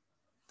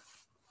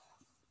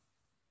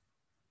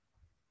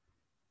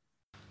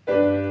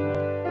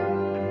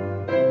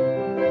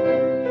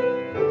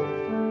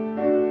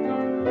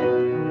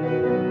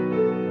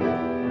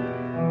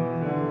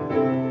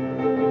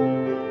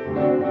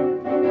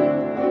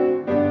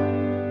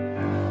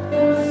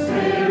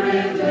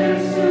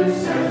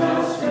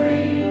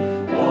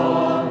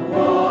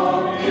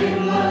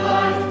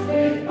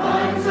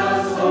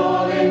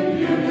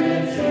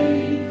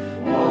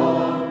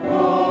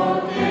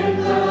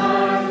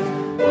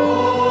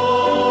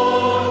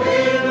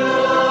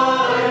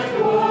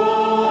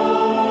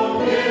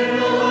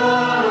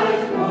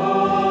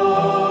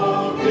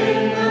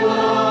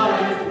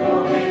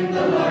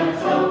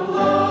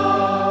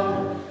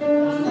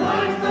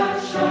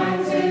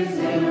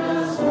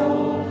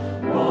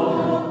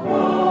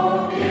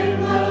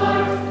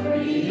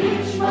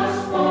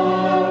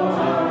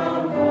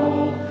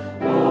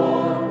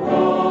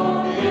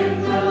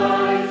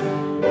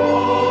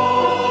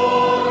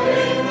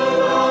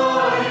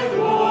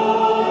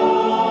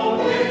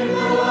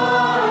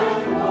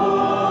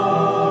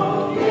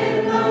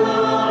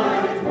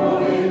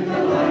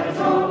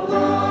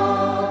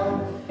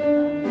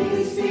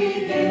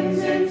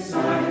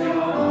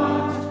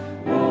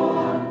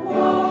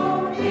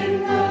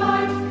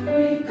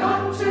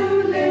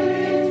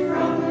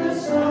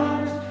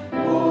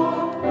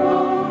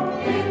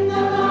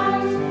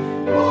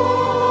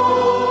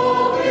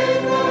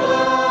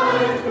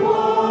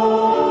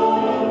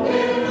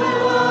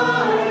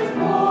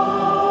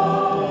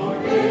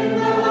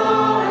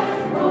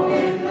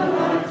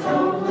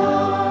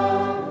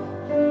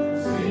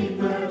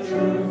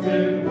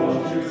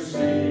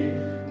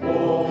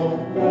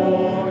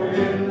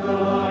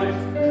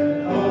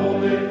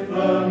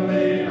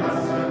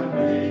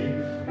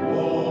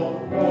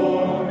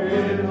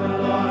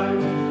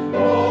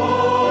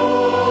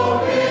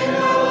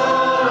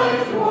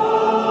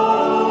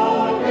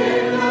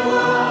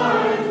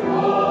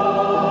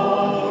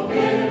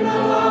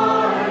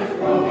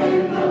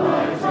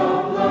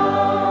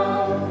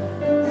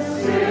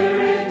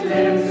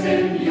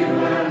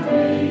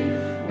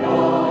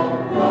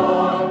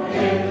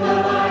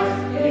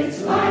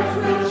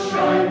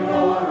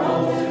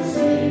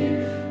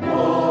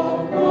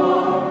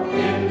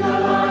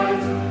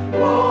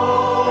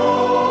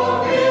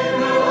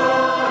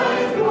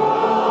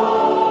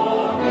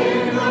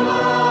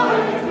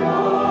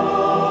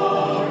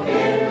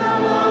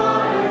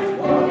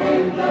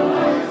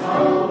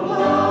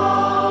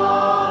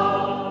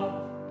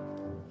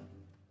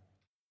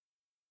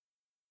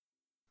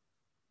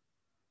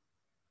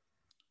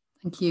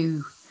 Thank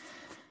you.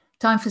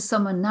 Time for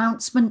some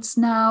announcements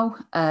now.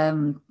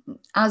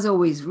 As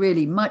always,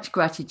 really much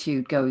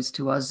gratitude goes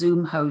to our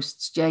Zoom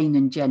hosts, Jane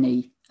and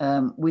Jenny.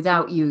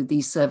 Without you,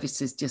 these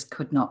services just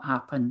could not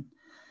happen.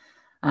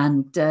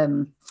 And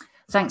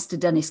thanks to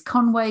Dennis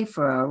Conway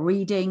for our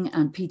reading,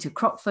 and Peter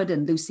Crockford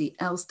and Lucy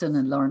Elston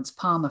and Lawrence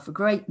Palmer for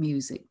great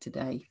music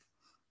today.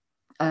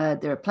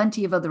 There are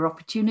plenty of other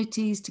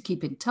opportunities to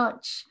keep in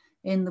touch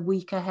in the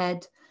week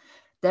ahead.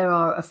 There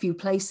are a few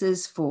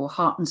places for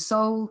Heart and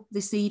Soul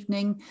this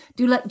evening.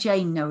 Do let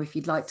Jane know if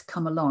you'd like to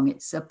come along.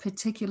 It's a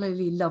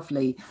particularly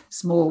lovely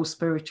small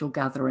spiritual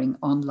gathering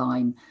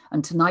online,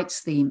 and tonight's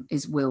theme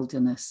is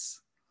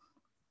wilderness.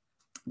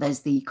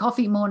 There's the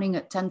coffee morning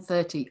at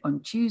 10:30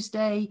 on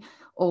Tuesday,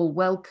 all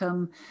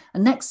welcome.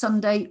 And next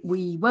Sunday,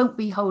 we won't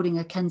be holding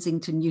a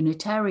Kensington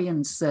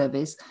Unitarian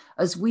service,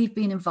 as we've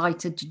been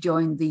invited to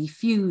join the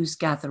Fuse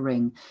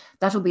gathering.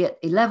 That'll be at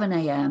 11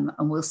 a.m.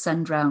 and we'll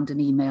send round an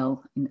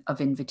email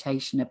of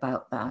invitation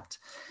about that.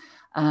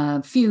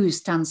 Fuse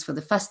stands for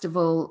the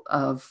Festival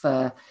of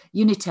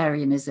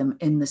Unitarianism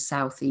in the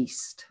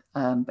Southeast.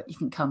 But you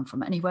can come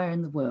from anywhere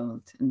in the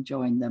world and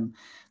join them.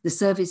 The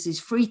service is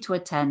free to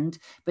attend,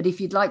 but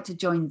if you'd like to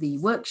join the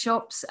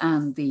workshops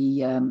and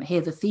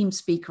hear the theme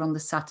speaker on the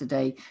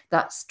Saturday,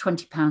 that's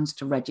 £20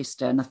 to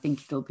register, and I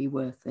think it'll be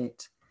worth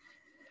it.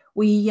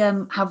 We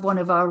have one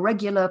of our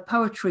regular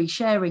poetry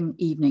sharing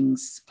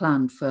evenings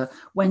planned for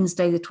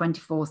Wednesday, the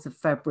 24th of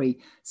February.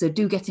 So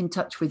do get in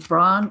touch with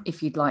Brian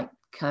if you'd like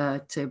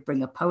to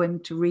bring a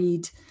poem to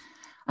read.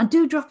 And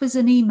do drop us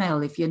an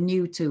email if you're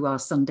new to our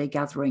Sunday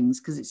gatherings,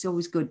 because it's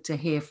always good to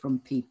hear from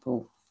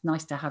people.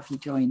 Nice to have you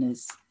join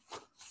us.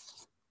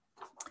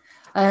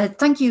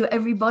 Thank you,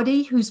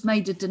 everybody who's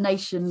made a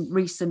donation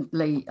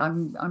recently.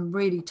 I'm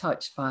really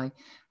touched by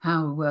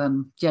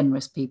how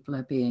generous people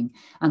are being.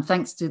 And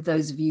thanks to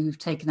those of you who've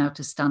taken out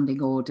a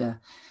standing order.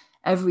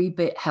 Every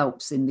bit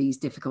helps in these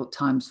difficult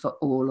times for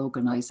all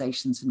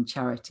organisations and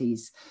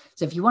charities.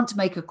 So if you want to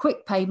make a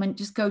quick payment,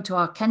 just go to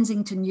our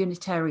Kensington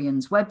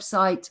Unitarians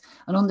website,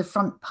 and on the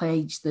front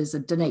page, there's a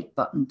donate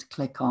button to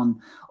click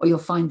on, or you'll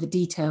find the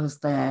details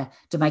there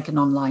to make an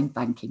online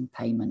banking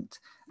payment.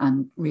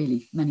 And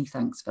really, many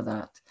thanks for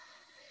that.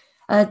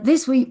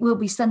 This week, we'll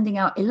be sending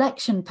out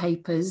election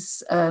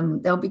papers.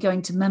 They'll be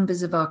going to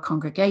members of our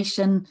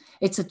congregation.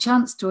 It's a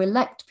chance to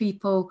elect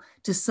people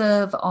to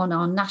serve on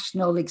our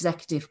National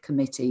Executive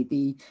Committee,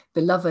 the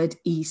beloved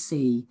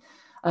EC.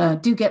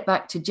 Do get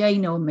back to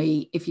Jane or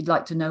me if you'd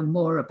like to know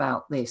more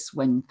about this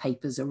when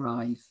papers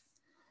arrive.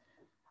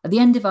 At the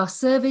end of our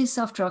service,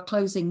 after our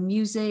closing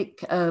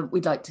music,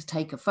 we'd like to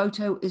take a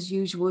photo as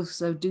usual,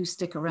 so do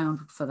stick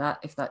around for that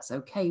if that's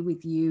okay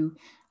with you.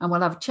 And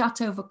we'll have a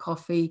chat over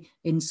coffee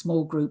in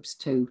small groups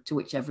too, to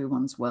which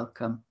everyone's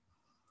welcome.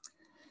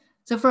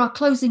 So for our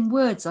closing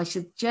words, I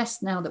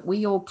suggest now that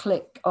we all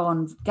click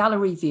on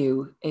gallery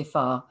view if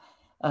our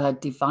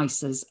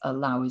devices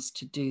allow us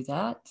to do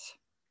that,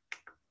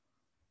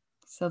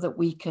 so that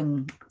we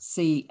can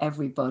see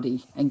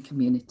everybody in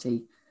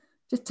community.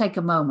 Just take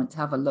a moment to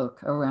have a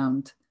look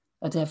around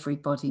at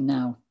everybody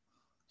now.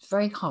 It's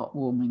very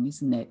heartwarming,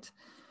 isn't it?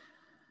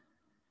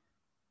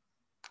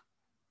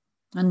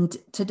 And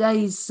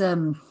today's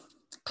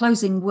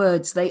closing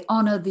words, they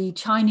honour the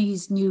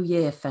Chinese New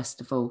Year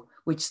festival,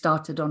 which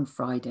started on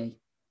Friday.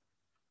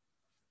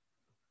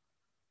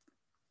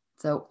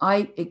 So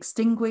I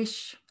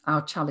extinguish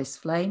our chalice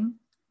flame,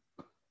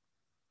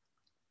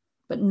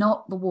 but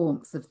not the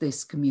warmth of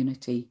this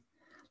community.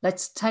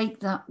 Let's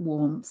take that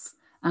warmth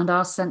and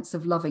our sense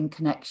of loving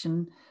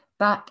connection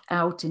back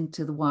out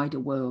into the wider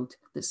world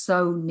that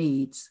so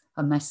needs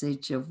a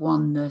message of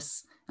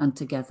oneness and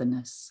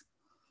togetherness.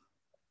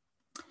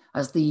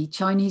 As the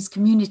Chinese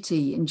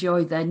community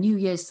enjoy their New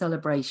Year's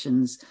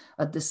celebrations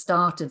at the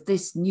start of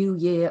this new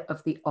year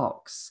of the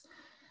ox,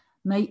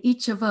 may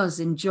each of us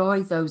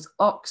enjoy those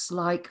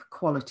ox-like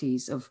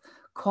qualities of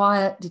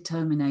quiet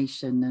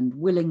determination and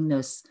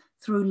willingness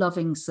through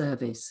loving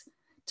service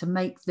to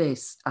make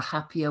this a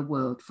happier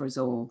world for us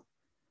all.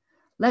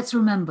 Let's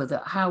remember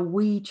that how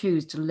we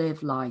choose to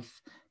live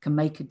life can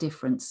make a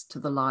difference to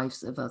the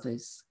lives of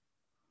others.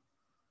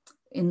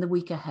 In the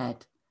week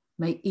ahead,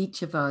 may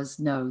each of us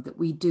know that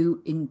we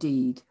do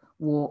indeed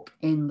walk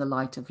in the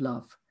light of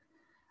love,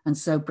 and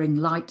so bring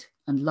light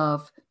and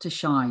love to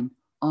shine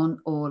on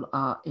all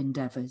our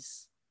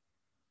endeavours.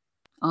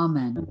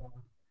 Amen.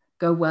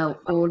 Go well,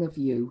 all of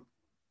you,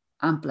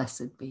 and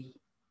blessed be.